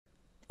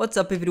What's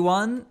up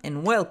everyone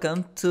and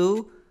welcome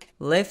to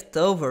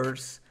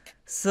Leftovers.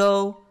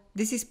 So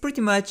this is pretty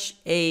much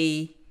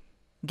a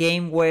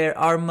game where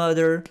our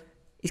mother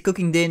is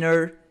cooking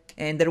dinner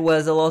and there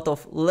was a lot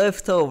of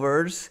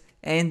leftovers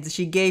and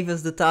she gave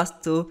us the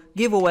task to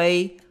give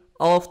away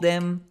all of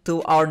them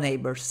to our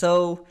neighbors.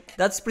 So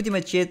that's pretty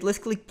much it. Let's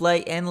click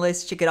play and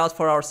let's check it out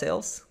for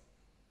ourselves.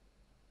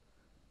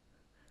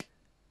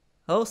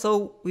 Oh,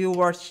 so we were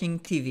watching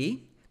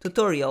TV.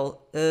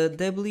 Tutorial,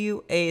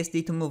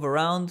 WASD to move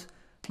around,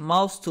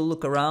 mouse to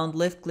look around,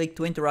 left click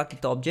to interact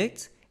with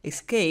objects,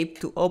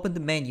 escape to open the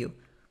menu.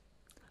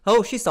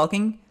 Oh, she's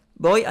talking.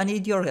 Boy, I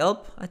need your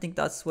help. I think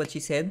that's what she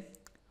said.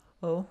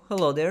 Oh,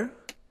 hello there.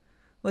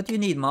 What do you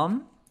need,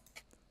 Mom?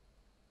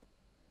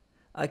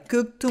 I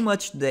cooked too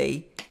much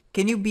today.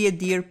 Can you be a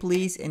dear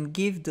please and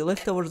give the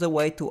leftovers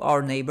away to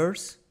our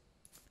neighbors?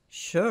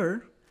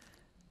 Sure.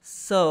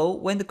 So,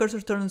 when the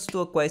cursor turns to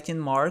a question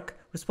mark,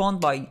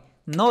 respond by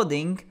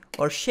nodding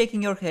or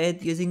shaking your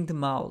head using the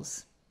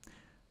mouse.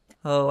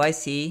 Oh, I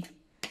see.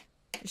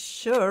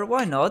 Sure,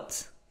 why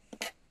not?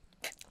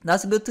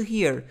 That's good to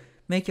hear.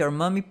 Make your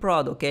mommy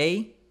proud,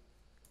 okay?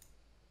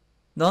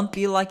 Don't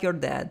be like your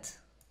dad.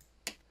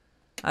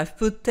 I've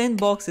put 10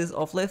 boxes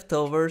of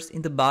leftovers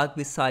in the bag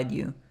beside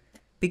you.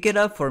 Pick it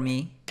up for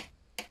me.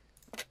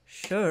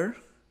 Sure.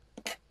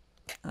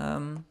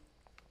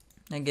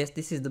 I guess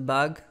this is the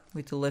bag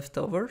with the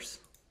leftovers.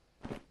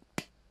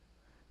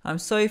 I'm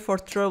sorry for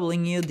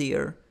troubling you,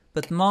 dear,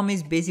 but Mom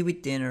is busy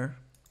with dinner.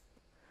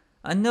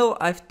 I know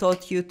I've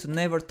taught you to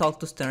never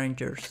talk to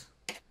strangers,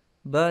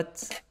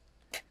 but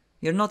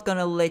you're not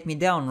gonna let me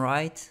down,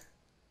 right?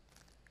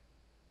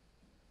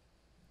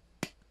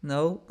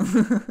 No?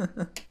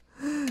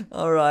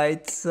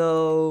 Alright,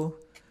 so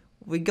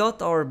we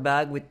got our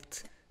bag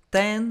with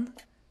 10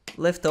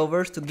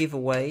 leftovers to give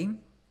away.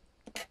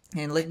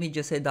 And let me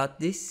just say that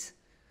this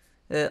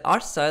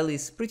art style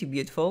is pretty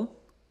beautiful.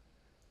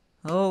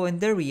 Oh, and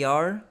there we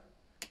are.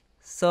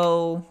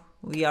 So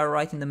we are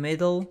right in the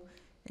middle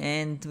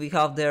and we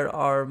have there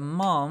our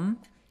mom,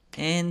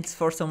 and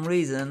for some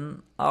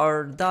reason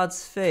our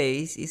dad's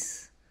face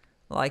is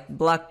like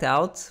blacked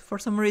out for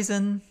some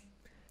reason.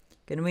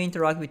 Can we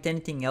interact with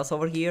anything else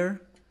over here?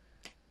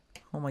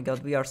 Oh my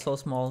god, we are so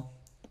small.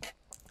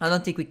 I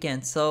don't think we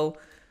can, so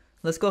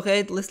let's go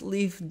ahead, let's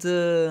leave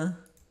the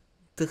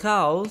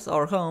house,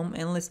 our home,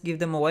 and let's give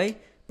them away.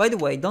 By the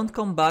way, don't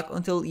come back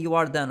until you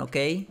are done,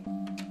 okay?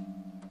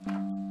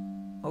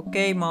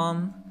 Okay,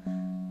 Mom.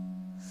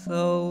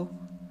 So,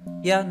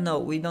 yeah, no,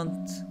 we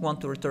don't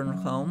want to return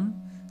home.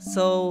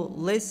 So,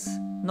 let's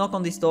knock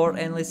on this door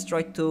and let's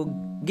try to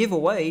give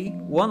away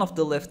one of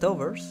the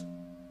leftovers.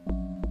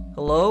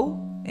 Hello?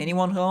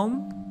 Anyone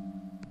home?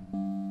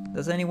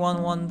 Does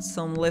anyone want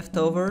some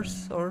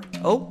leftovers or...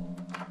 Oh!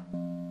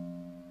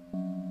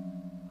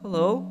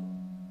 Hello?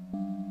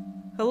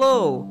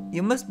 Hello!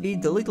 You must be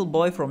the little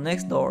boy from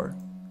next door.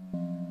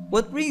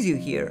 What brings you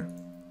here?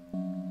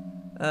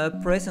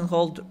 Press and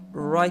hold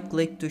right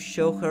click to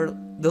show her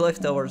the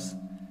leftovers.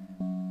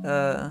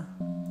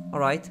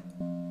 Alright.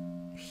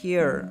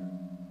 Here.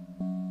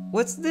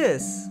 What's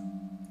this?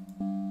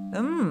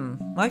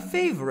 My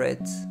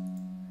favorite.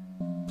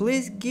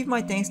 Please give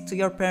my thanks to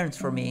your parents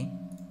for me.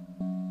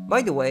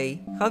 By the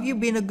way, have you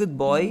been a good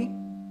boy?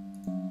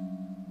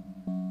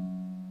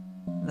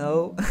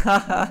 No?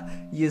 Haha,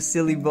 you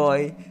silly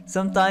boy.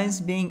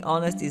 Sometimes being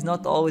honest is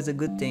not always a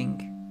good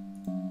thing.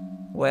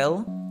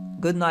 Well,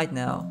 good night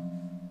now.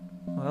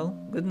 Well,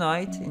 good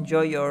night,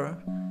 enjoy your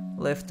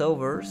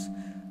leftovers.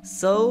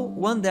 So,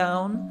 1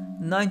 down,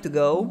 9 to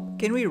go.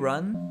 Can we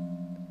run?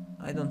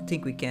 I don't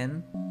think we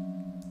can.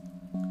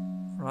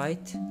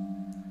 Right.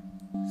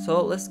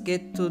 So, let's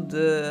get to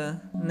the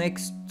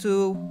next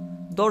 2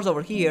 doors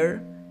over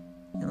here.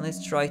 And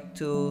let's try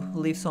to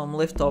leave some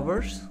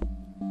leftovers.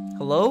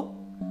 Hello?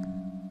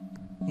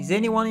 Is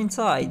anyone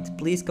inside?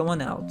 Please come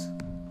on out.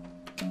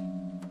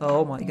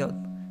 Oh my god.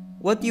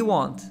 What do you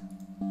want?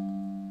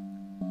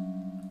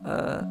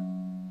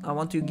 I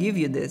want to give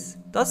you this.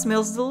 That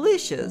smells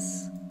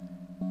delicious.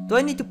 Do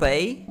I need to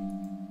pay?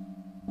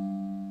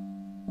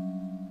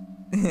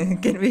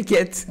 Can we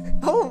get...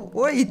 Oh,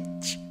 wait.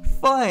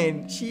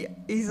 Fine. She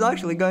is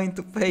actually going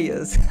to pay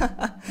us.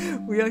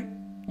 We are...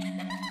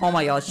 Oh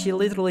my god, she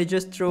literally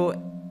just threw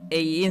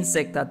a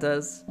insect at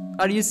us.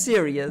 Are you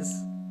serious?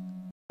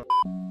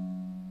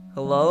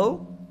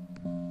 Hello?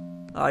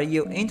 Are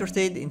you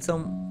interested in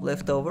some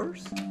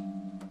leftovers?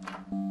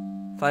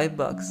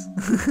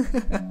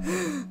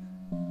 $5.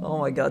 Oh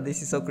my god,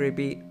 this is so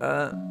creepy.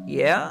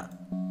 Yeah?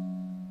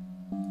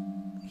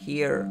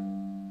 Here.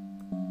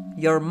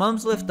 Your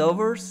mom's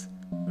leftovers?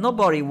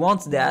 Nobody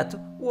wants that.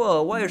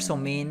 Whoa, why are you so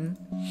mean?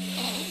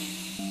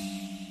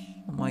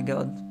 Oh my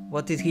god,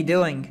 what is he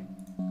doing?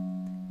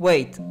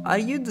 Wait, are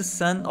you the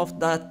son of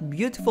that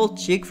beautiful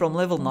chick from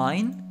level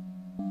 9?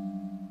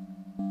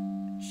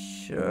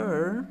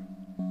 Sure.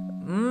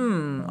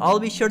 I'll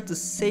be sure to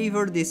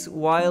savor this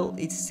while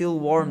it's still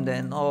warm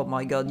then. Oh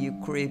my god, you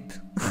creep.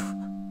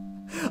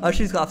 I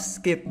should have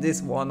skipped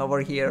this one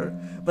over here,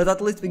 but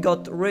at least we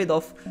got rid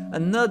of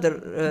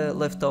another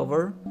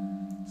leftover,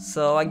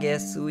 so I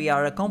guess we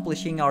are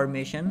accomplishing our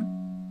mission.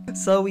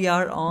 So we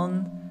are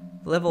on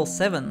level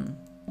 7.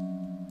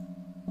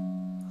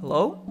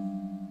 Hello?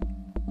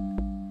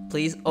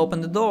 Please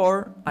open the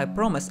door. I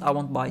promise I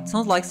won't bite.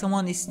 Sounds like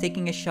someone is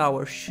taking a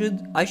shower.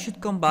 I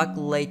should come back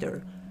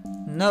later.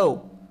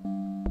 No.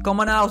 Come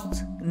on out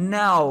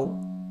now.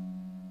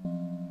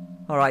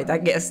 Alright, I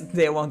guess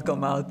they won't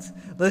come out.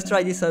 Let's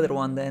try this other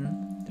one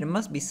then. There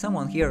must be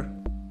someone here.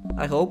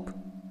 I hope.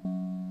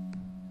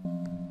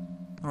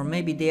 Or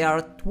maybe they are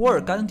at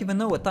work. I don't even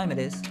know what time it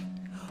is.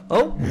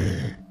 Oh?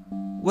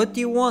 What do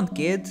you want,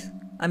 kid?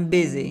 I'm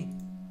busy.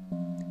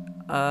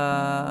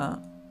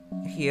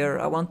 Here,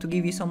 I want to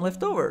give you some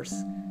leftovers.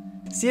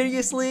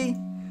 Seriously?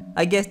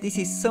 I guess this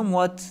is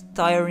somewhat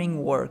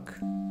tiring work.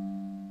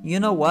 You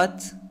know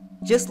what?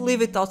 Just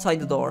leave it outside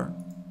the door.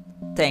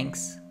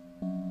 Thanks.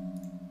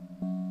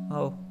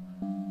 Oh.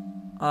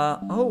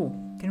 Oh,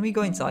 can we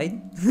go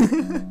inside?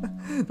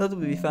 That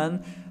would be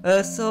fun.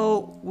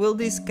 So, will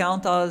this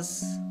count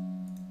as...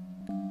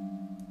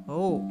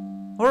 Oh,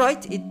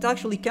 alright, it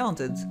actually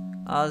counted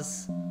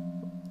as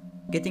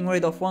getting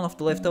rid of one of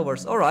the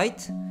leftovers.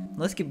 Alright,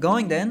 let's keep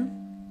going then.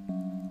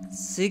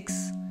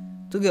 6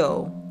 to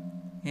go.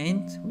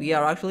 And we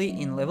are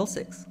actually in level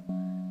 6.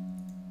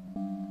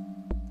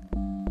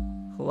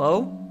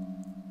 Hello?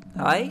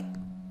 Hi?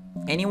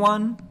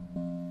 Anyone?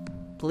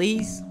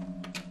 Please?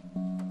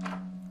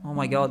 Oh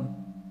my god.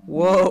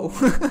 Whoa,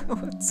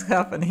 what's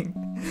happening?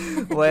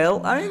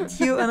 Well, aren't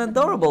you an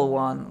adorable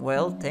one?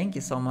 Well, thank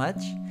you so much.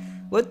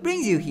 What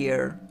brings you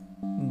here?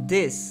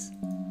 This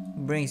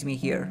brings me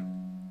here.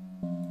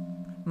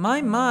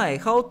 My,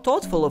 how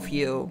thoughtful of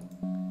you.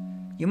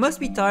 You must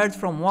be tired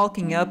from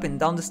walking up and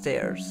down the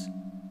stairs.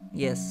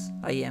 Yes,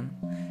 I am.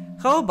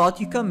 How about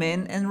you come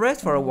in and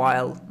rest for a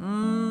while?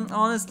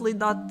 Honestly,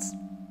 that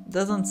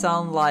doesn't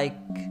sound like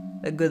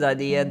a good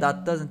idea.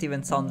 That doesn't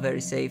even sound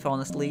very safe,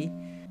 honestly.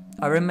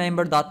 I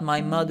remember that my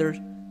mother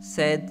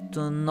said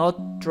to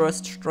not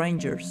trust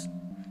strangers.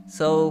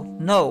 So,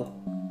 no,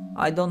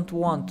 I don't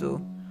want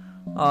to.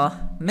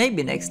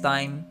 Maybe next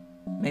time.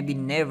 Maybe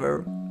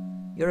never.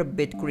 You're a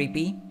bit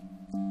creepy.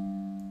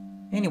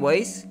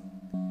 Anyways,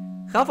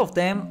 half of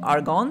them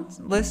are gone.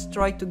 Let's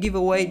try to give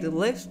away the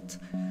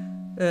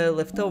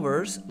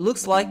leftovers.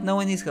 Looks like no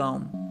one is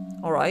home.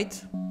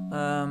 Alright.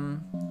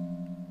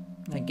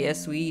 I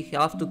guess we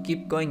have to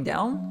keep going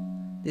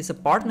down this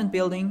apartment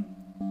building.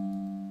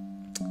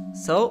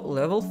 So,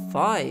 level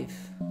 5.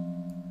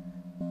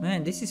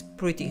 Man, this is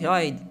pretty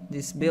high,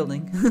 this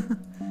building.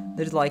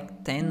 There's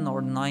like 10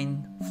 or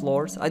 9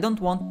 floors. I don't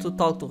want to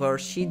talk to her.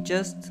 She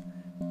just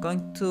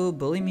going to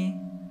bully me.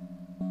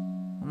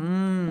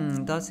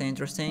 That's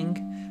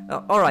interesting.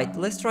 Alright,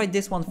 let's try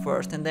this one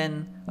first and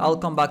then I'll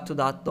come back to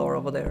that door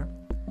over there.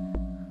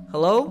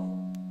 Hello?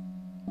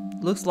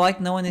 Looks like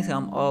no one is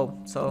home. Oh,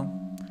 so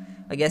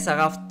I guess I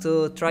have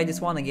to try this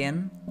one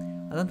again.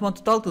 I don't want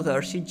to talk to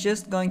her. She's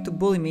just going to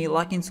bully me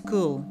like in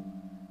school.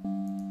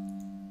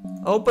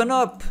 Open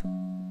up!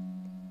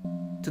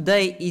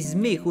 Today is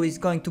me who is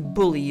going to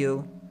bully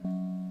you.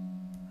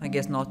 I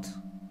guess not.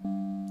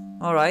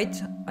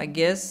 Alright, I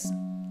guess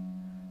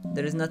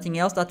there is nothing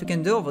else that we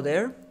can do over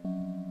there.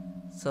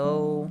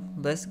 So,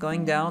 let's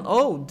going down.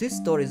 Oh, this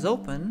door is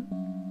open.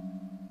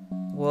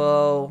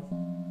 Whoa.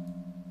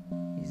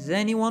 Is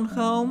anyone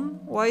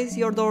home? Why is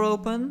your door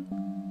open?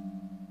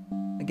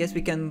 I guess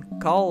we can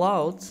call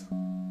out.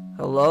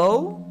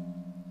 Hello?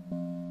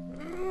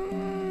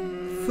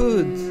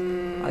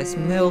 Food. I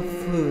smell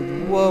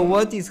food. Whoa,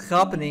 what is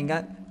happening?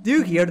 Do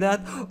you hear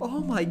that?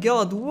 Oh my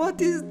god,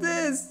 what is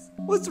this?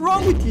 What's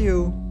wrong with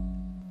you?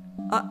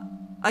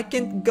 I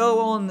can't go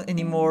on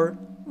anymore.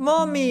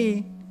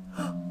 Mommy!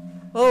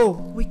 Oh,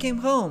 we came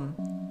home.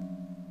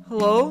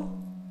 Hello?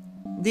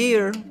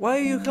 Dear, why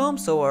are you home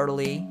so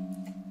early?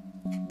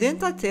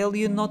 Didn't I tell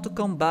you not to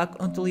come back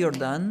until you're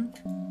done?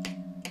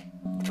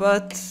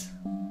 But...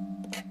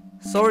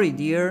 Sorry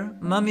dear,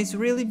 Mom is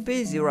really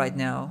busy right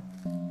now.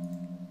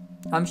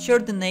 I'm sure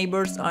the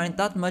neighbors aren't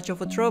that much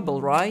of a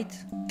trouble, right?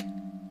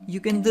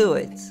 You can do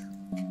it.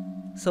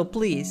 So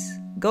please,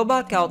 go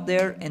back out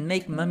there and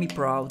make Mommy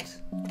proud.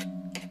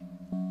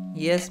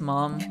 Yes,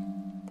 Mom.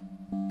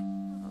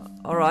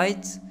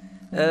 Alright.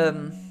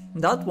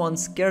 That one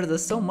scared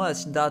us so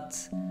much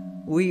that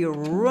we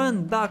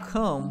run back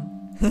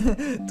home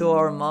to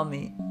our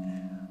mommy.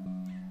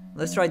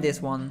 Let's try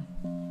this one.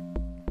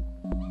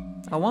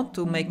 I want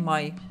to make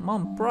my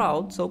mom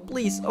proud, so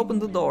please open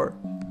the door.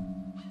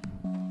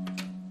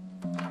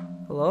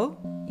 Hello?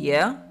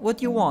 Yeah? What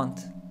do you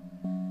want?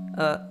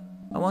 I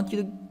want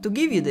you to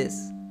give you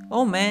this.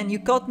 Oh man, you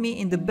caught me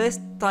in the best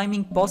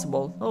timing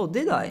possible. Oh,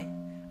 did I?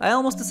 I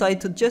almost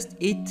decided to just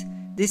eat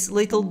this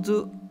little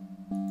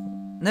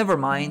Never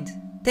mind.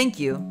 Thank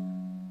you.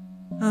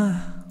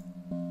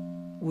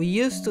 We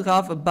used to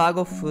have a bag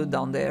of food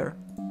down there,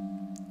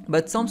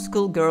 but some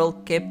schoolgirl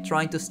kept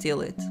trying to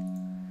steal it.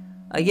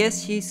 I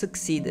guess she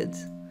succeeded.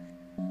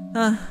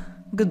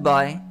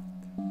 Goodbye.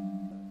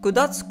 Could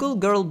that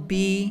schoolgirl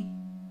be...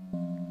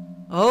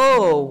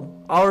 Oh,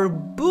 our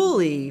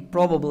bully,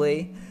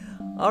 probably.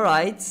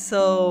 Alright,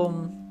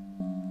 so...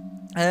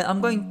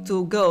 I'm going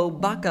to go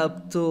back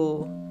up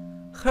to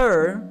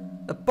her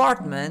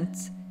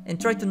apartment and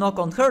try to knock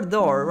on her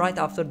door right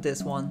after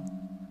this one.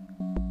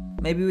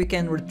 Maybe we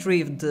can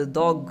retrieve the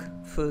dog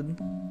food.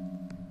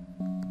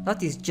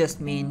 That is just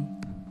mean.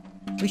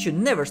 We should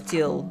never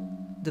steal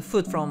the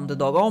food from the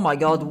dog. Oh my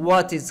god,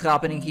 what is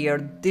happening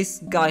here? This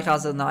guy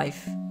has a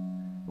knife.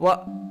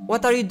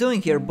 What are you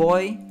doing here,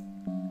 boy?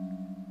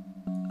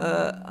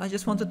 I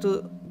just wanted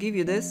to give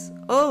you this.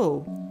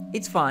 Oh,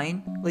 it's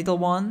fine, little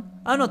one.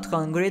 I'm not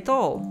hungry at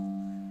all.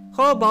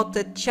 How about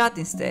a chat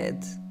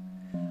instead?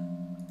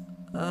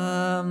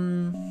 I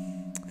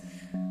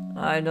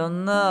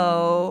don't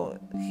know.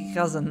 He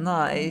has a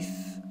knife.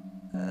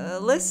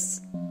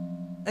 Let's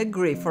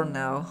agree for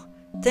now.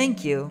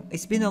 Thank you.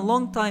 It's been a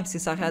long time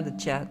since I had a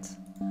chat.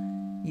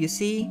 You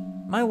see,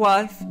 my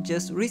wife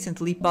just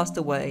recently passed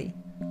away.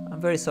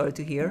 I'm very sorry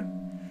to hear.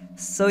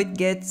 So it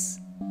gets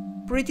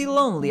pretty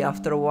lonely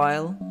after a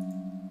while.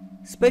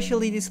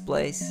 Especially this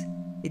place.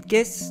 It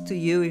gets to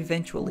you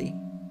eventually.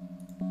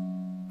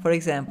 For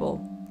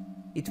example,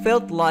 it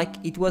felt like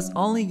it was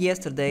only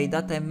yesterday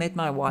that I met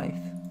my wife.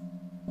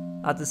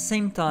 At the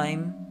same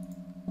time,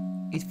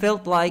 it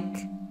felt like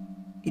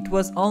it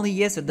was only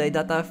yesterday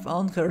that I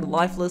found her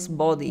lifeless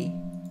body,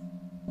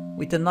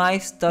 with a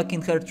knife stuck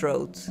in her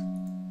throat.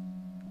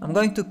 I'm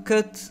going to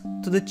cut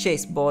to the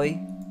chase, boy.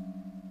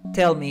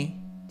 Tell me,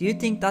 do you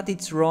think that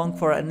it's wrong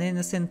for an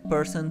innocent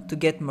person to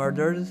get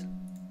murdered?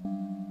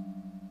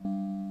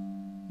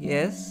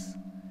 Yes?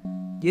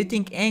 Do you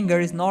think anger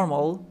is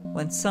normal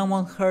when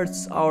someone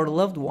hurts our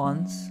loved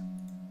ones?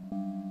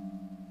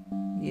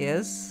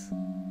 Yes?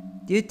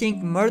 Do you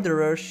think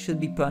murderers should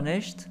be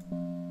punished?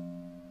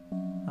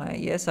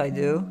 Yes, I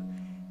do.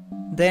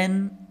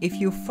 Then, if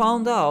you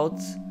found out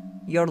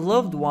your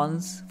loved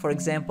ones, for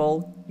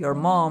example, your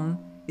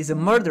mom, is a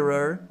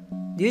murderer,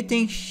 do you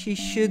think she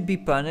should be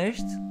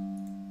punished?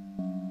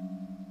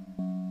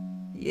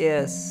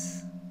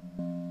 Yes.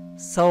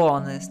 So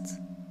honest.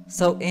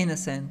 So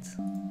innocent.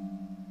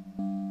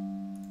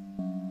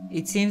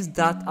 It seems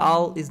that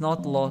all is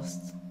not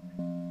lost.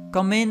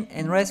 Come in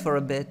and rest for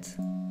a bit.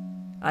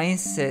 I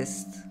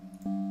insist.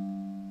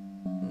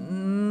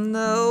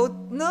 No,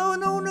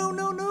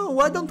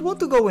 I don't want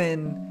to go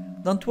in.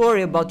 Don't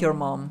worry about your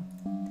mom.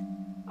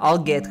 I'll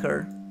get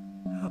her.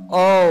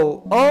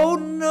 Oh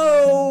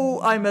no,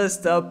 I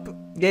messed up.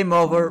 Game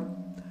over.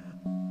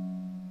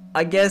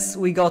 I guess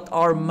we got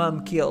our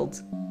mom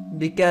killed.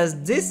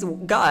 Because this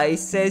guy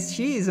says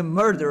she is a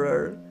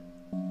murderer.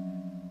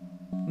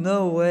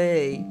 No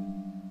way.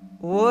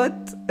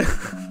 What?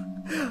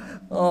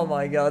 Oh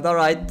my god,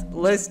 alright,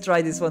 let's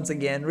try this once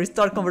again.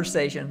 Restart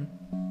conversation.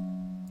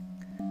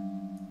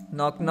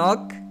 Knock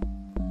knock.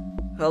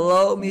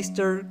 Hello,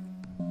 Mr.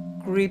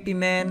 Creepy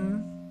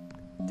Man.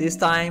 This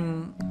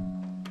time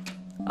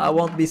I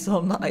won't be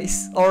so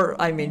nice. Or,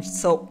 I mean,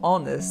 so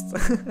honest.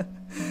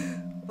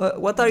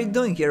 What are you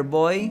doing here,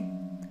 boy?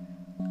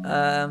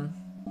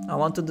 I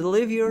want to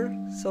deliver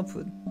you some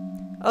food.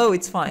 Oh,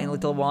 it's fine,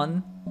 little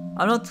one.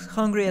 I'm not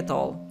hungry at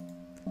all.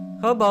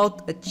 How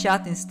about a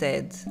chat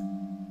instead?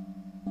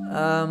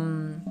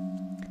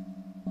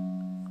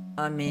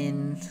 I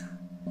mean,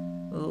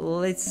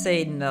 let's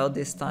say no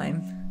this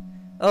time.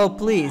 Oh,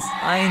 please,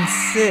 I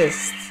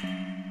insist.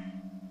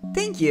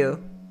 Thank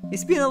you.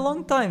 It's been a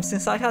long time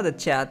since I had a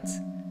chat.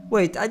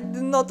 Wait, I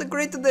did not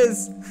agree to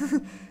this.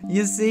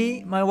 You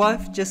see, my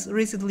wife just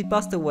recently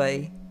passed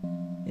away.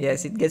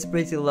 Yes, it gets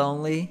pretty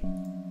lonely.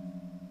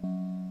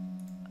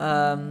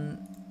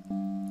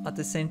 At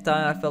the same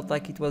time, I felt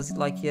like it was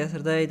like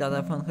yesterday that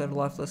I found her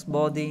lifeless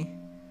body.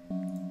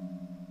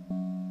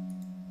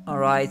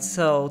 Alright,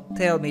 so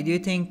tell me, do you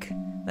think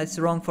that's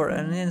wrong for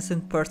an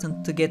innocent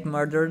person to get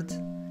murdered?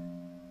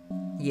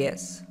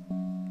 Yes.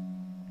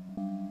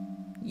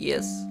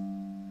 Yes.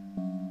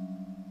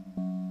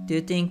 Do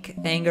you think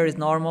anger is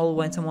normal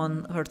when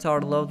someone hurts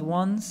our loved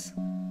ones?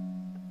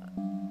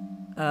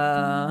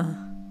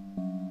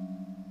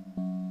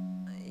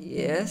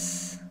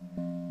 Yes.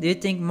 Do you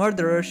think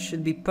murderers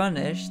should be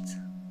punished?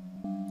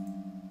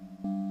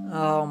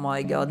 Oh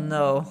my god,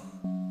 no.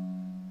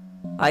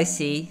 I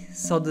see.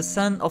 So the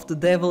son of the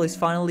devil is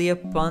finally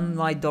upon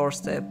my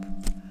doorstep.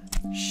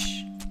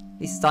 Shh.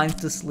 It's time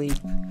to sleep.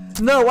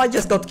 No, I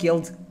just got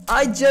killed.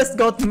 I just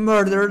got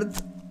murdered.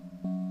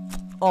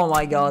 Oh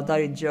my god,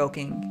 are you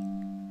joking?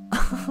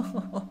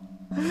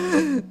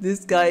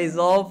 This guy is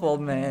awful,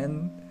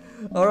 man.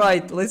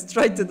 Alright, let's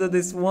try to do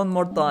this one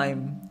more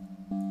time.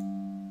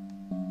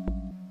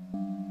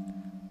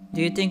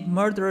 Do you think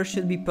murderers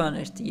should be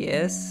punished?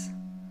 Yes.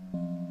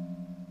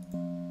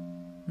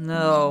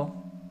 No.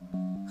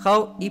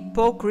 How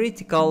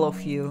hypocritical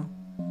of you.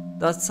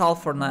 That's all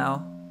for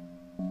now.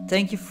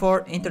 Thank you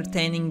for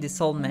entertaining this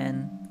old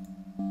man.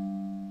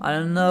 I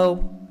don't know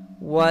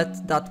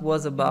what that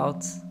was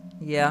about.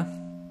 Yeah,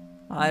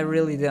 I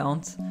really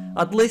don't.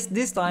 At least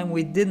this time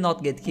we did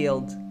not get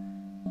killed.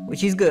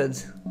 Which is good.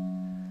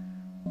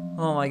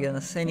 Oh my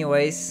goodness.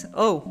 Anyways,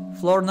 oh,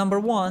 floor number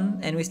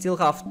 1, and we still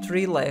have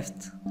 3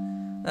 left.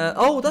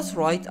 Oh, that's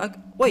right.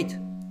 Wait,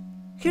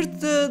 here's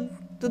the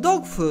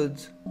dog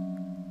food.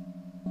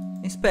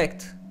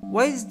 Inspect.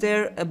 Why is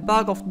there a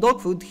bag of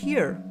dog food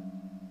here?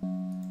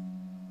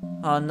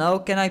 Oh no,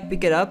 can I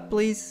pick it up,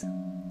 please?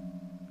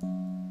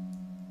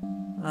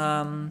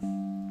 I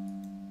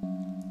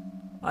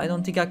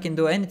don't think I can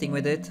do anything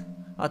with it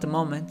at the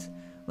moment.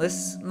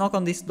 Let's knock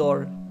on this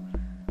door.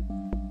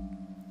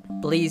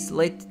 Please,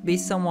 let it be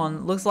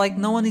someone. Looks like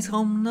no one is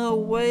home. No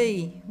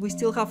way. We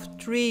still have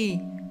 3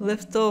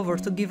 left over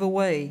to give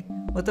away.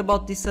 What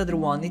about this other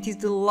one? It is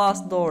the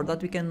last door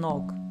that we can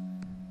knock.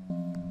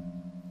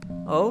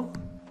 Oh?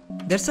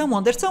 There's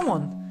someone, there's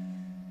someone!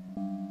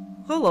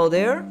 Hello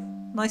there,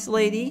 nice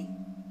lady.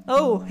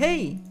 Oh,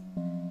 hey!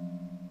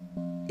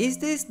 Is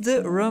this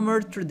the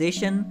rumored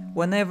tradition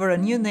whenever a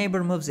new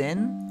neighbor moves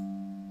in?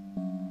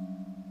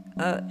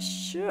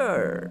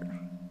 Sure.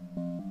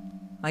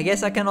 I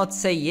guess I cannot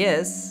say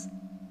yes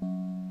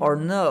or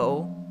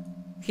no.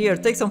 Here,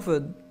 take some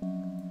food.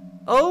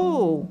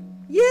 Oh,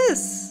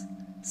 yes!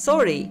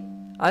 Sorry,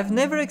 I've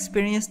never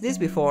experienced this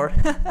before.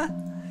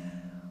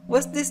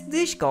 What's this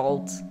dish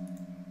called?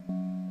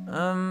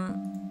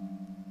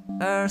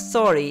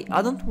 Sorry,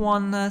 I don't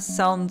wanna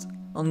sound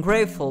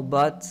ungrateful,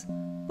 but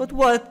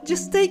what?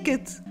 Just take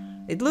it.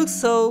 It looks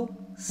so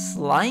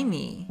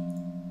slimy.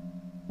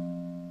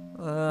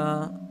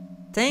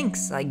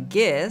 Thanks, I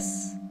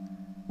guess.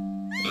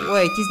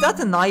 Wait, is that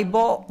an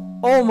eyeball?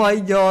 Oh my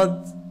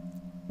god.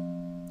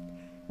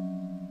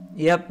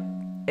 Yep,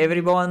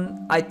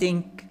 everyone, I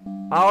think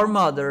our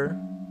mother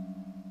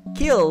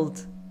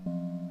killed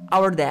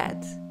our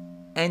dad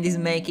and is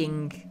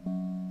making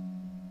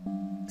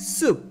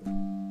soup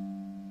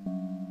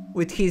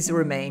with his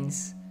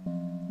remains.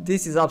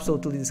 This is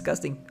absolutely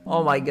disgusting.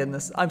 Oh my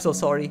goodness, I'm so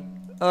sorry.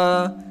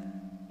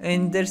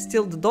 And there's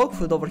still the dog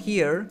food over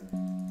here.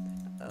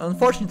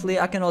 Unfortunately,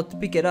 I cannot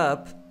pick it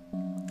up.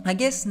 I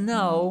guess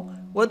now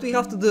what we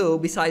have to do,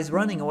 besides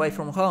running away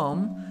from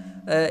home,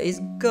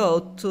 is go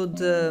to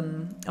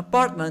the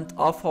apartment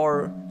of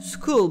our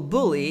school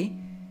bully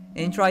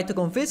and try to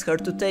convince her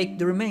to take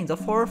the remains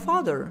of our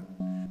father.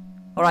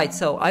 Alright,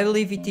 so I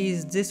believe it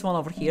is this one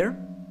over here.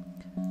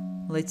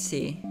 Let's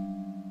see.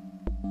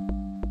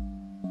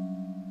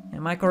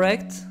 Am I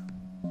correct?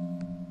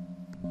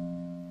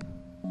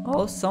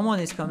 Oh, someone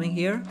is coming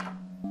here.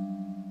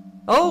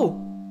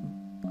 Oh!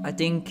 I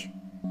think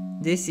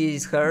this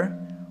is her.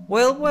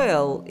 Well,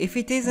 well, if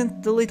it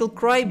isn't the little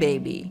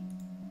crybaby.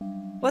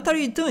 What are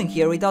you doing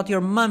here without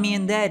your mommy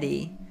and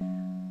daddy?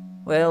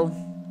 Well,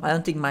 I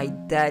don't think my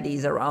daddy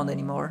is around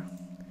anymore.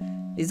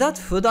 Is that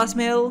food I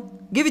smell?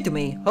 Give it to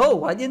me.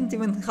 Oh, I didn't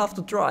even have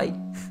to try.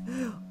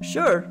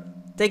 Sure,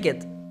 take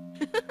it.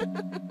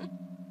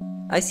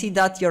 I see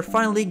that you're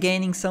finally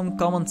gaining some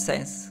common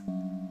sense.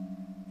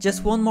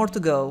 Just one more to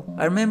go.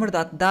 I remember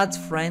that Dad's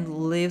friend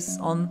lives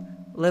on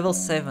level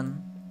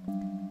 7.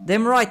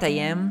 Damn right I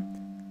am.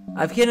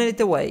 I've hidden it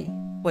away.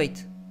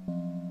 Wait.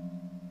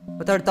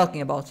 What are you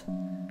talking about?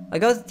 I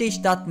gotta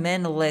teach that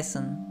man a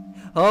lesson.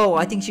 Oh,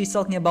 I think she's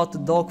talking about the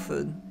dog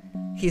food.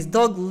 His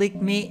dog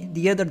licked me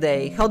the other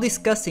day. How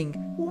disgusting.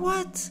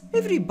 What?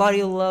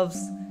 Everybody loves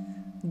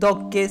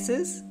dog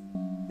kisses?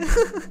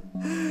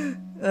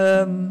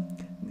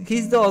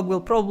 His dog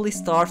will probably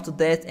starve to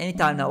death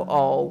anytime now.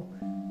 Oh,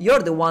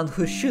 you're the one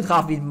who should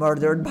have been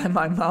murdered by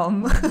my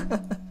mom.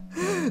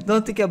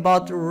 Don't think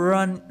about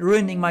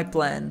ruining my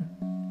plan.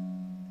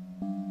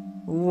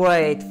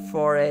 Wait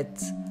for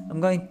it. I'm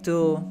going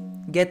to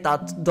get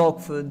that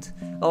dog food.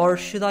 Or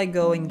should I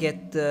go and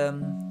get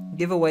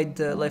give away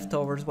the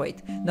leftovers?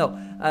 Wait, no.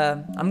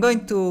 I'm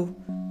going to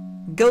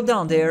go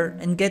down there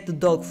and get the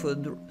dog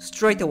food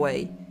straight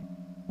away.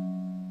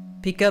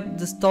 Pick up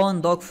the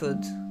stolen dog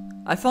food.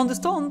 I found the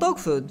stolen dog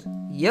food.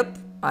 Yep,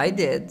 I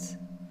did.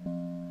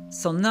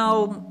 So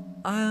now,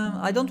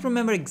 I don't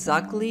remember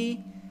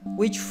exactly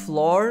which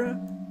floor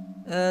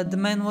the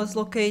man was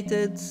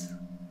located,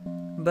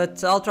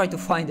 but I'll try to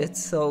find it,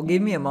 so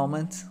give me a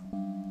moment.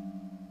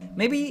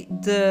 Maybe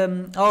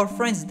our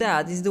friend's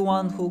dad is the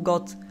one who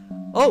got...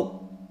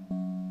 Oh!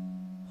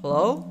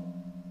 Hello?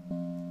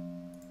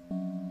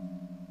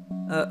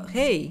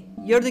 Hey,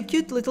 you're the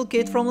cute little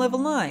kid from level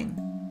 9.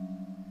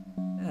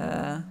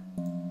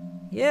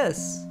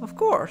 Yes, of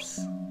course.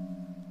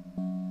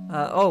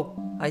 Oh,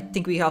 I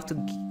think we have to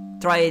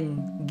try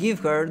and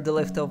give her the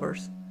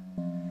leftovers.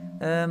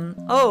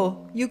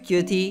 Oh, you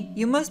cutie,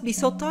 you must be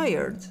so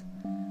tired.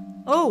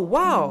 Oh,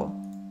 wow!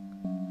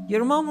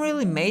 Your mom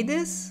really made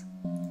this?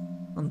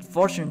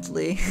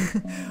 Unfortunately,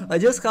 I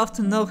just have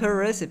to know her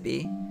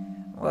recipe.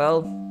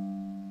 Well,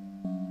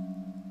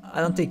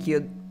 I don't think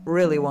you'd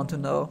really want to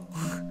know.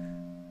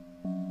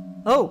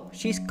 Oh,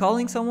 she's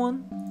calling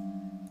someone?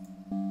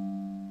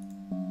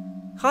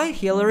 Hi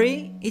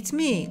Hillary, it's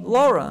me,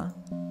 Laura.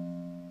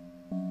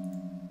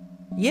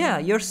 Yeah,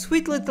 your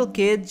sweet little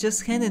kid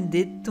just handed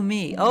it to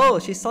me. Oh,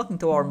 she's talking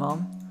to our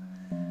mom.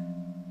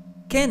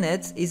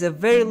 Kenneth is a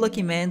very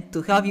lucky man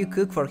to have you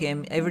cook for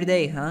him every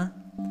day, huh?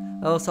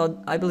 Oh,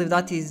 so I believe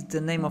that is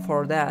the name of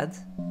our dad,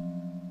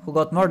 who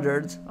got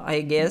murdered,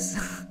 I guess.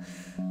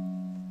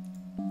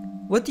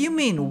 What do you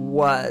mean,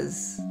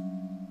 was?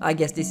 I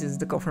guess this is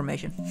the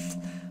confirmation.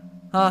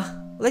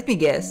 Let me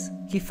guess.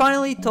 He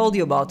finally told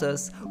you about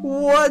us.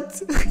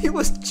 What? He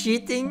was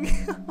cheating?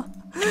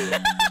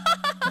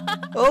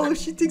 Oh,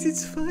 she thinks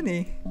it's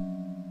funny.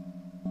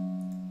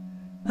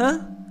 Huh?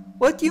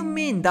 What do you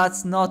mean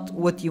that's not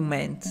what you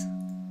meant?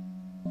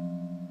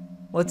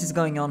 What is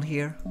going on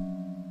here?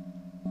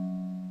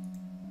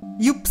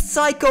 You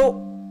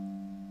psycho!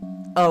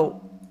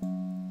 Oh.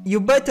 You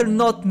better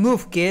not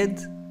move, kid.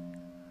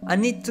 I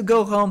need to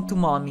go home to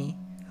mommy.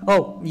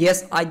 Oh,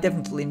 yes, I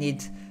definitely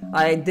need.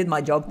 I did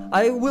my job.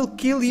 I will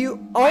kill you.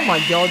 Oh my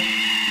god.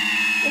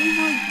 Oh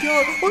my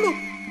god. Oh no.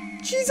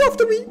 She's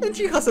after me and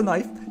she has a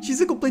knife.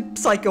 She's a complete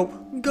psycho.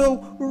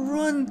 Go,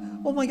 run.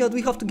 Oh my god,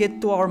 we have to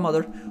get to our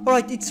mother.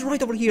 Alright, it's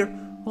right over here.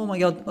 Oh my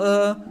god.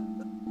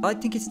 I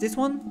think it's this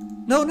one.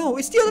 No, no,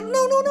 it's the other.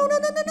 No, no, no, no,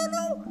 no, no, no,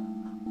 no.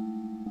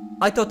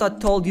 I thought I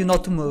told you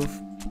not to move.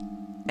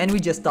 And we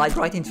just died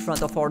right in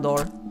front of our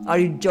door. Are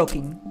you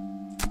joking?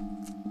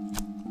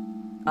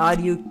 Are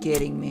you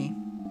kidding me?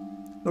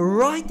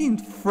 Right in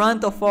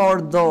front of our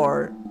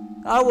door.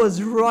 I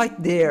was right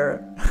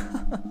there.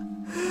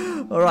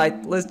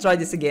 Alright, let's try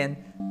this again.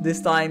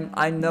 This time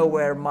I know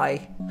where my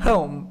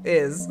home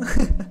is.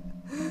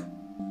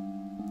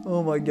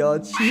 Oh my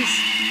god,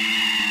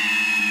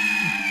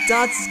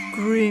 that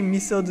scream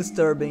is so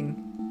disturbing.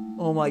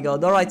 Oh my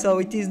god. Alright, so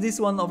it is this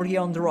one over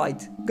here on the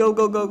right. Go,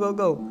 go, go, go,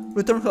 go.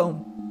 Return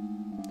home.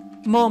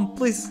 Mom,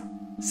 please,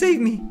 save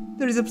me.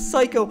 There is a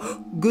psycho.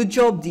 Good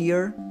job,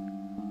 dear.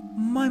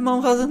 My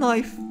mom has a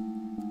knife.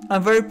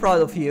 I'm very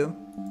proud of you.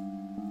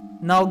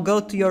 Now go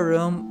to your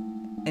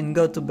room and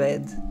go to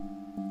bed.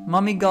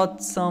 Mommy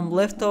got some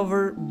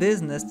leftover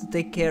business to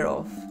take care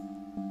of.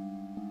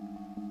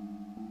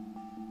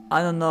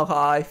 I don't know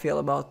how I feel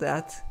about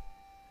that.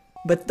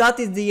 But that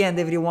is the end,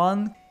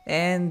 everyone.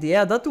 And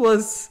yeah, that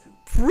was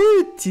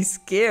pretty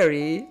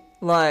scary.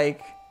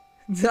 Like,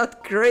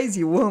 that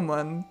crazy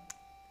woman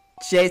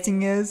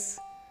chasing us.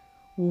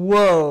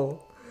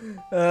 Whoa.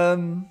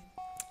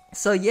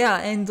 So yeah,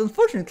 and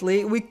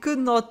unfortunately we could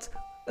not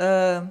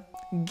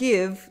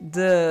give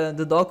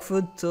the dog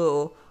food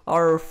to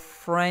our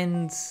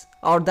friends,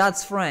 our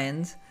dad's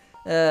friend.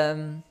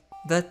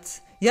 But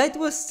yeah, it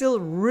was still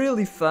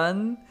really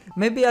fun.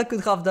 Maybe I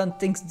could have done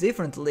things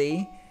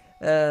differently.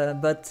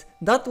 But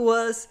that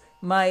was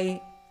my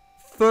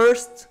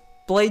first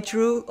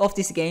playthrough of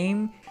this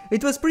game.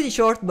 It was pretty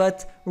short,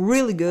 but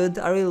really good.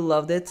 I really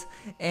loved it.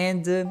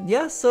 And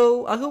yeah,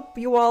 so I hope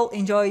you all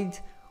enjoyed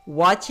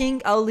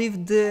watching. I'll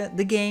leave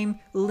the game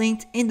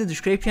linked in the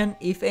description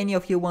if any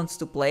of you wants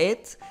to play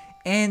it.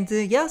 And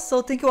yeah,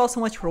 so thank you all so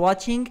much for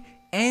watching,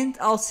 and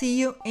I'll see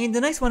you in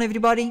the next one,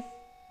 everybody.